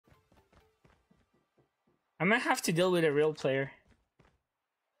I might have to deal with a real player.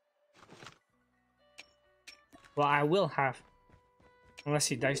 Well, I will have. Unless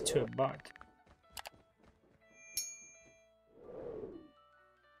he dies to a bot.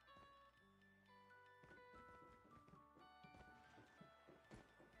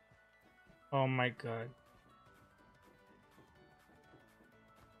 Oh my god.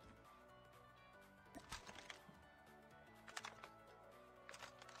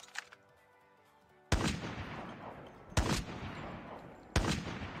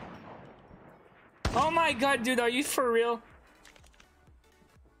 Oh my god, dude, are you for real?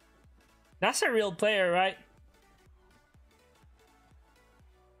 That's a real player, right?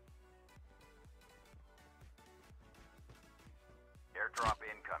 Airdrop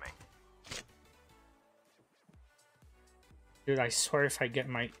incoming. Dude, I swear if I get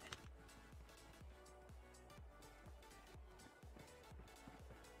my...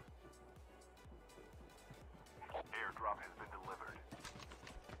 Airdrop has been delivered.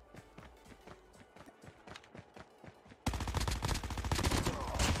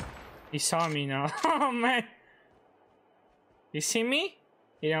 He saw me now. Oh man. You see me?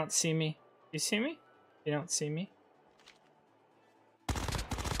 You don't see me. You see me? You don't see me.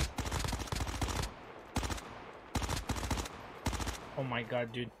 Oh my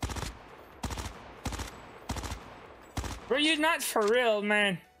god, dude. Bro, you're not for real,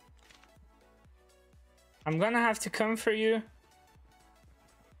 man. I'm gonna have to come for you.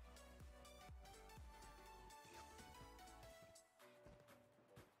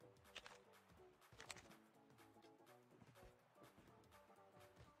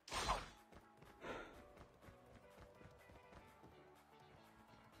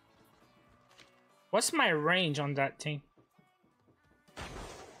 What's my range on that thing?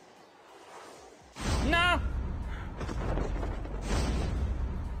 No!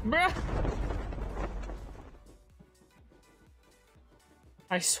 Bruh!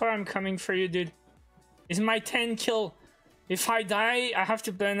 I swear I'm coming for you, dude. It's my 10 kill. If I die, I have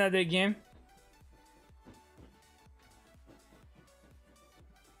to play another game.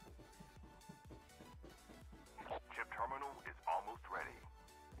 Chip terminal is almost ready.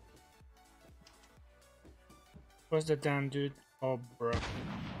 Where's the damn dude? Oh, bro.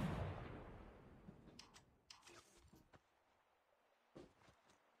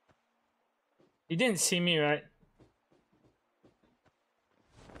 You didn't see me, right?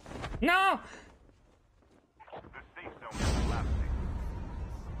 No! The safe zone is collapsing.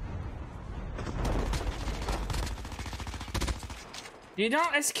 You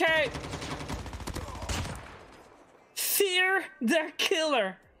don't escape! Fear the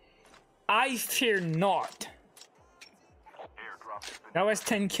killer! I fear not. Airdrop has been That was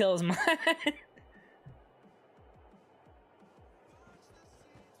 10 kills, man.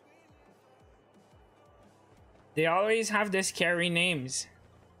 They always have the scary names.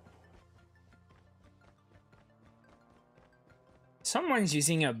 Someone's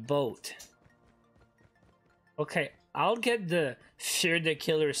using a boat. Okay, I'll get the fear the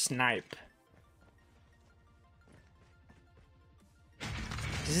killer snipe.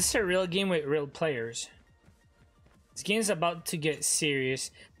 Is this a real game with real players? This game's about to get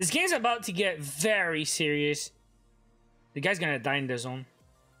serious. This game's about to get very serious. The guy's gonna die in the zone.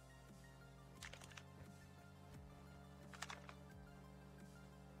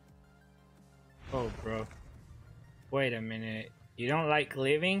 Oh, bro. Wait a minute. You don't like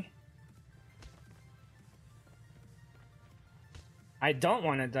living? I don't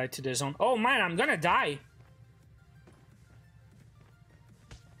want to die to the zone. Oh, man, I'm gonna die.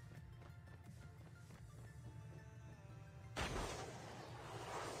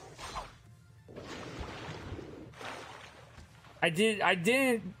 I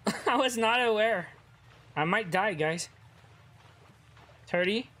didn't. I was not aware. I might die, guys.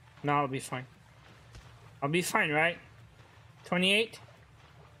 30? No, I'll be fine. I'll be fine, right? 28?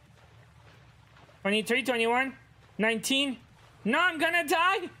 23, 21, 19? No, I'm gonna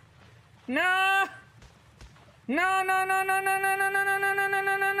die! No! No, no, no, no, no, no, no, no, no, no, no, no,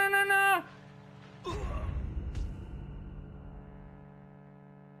 no, no, no, no, no!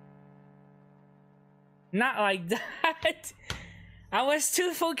 Not like that! I was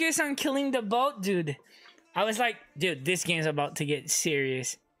too focused on killing the boat, dude. I was like, dude, this game's about to get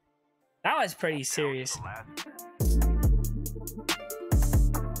serious. That was pretty serious. last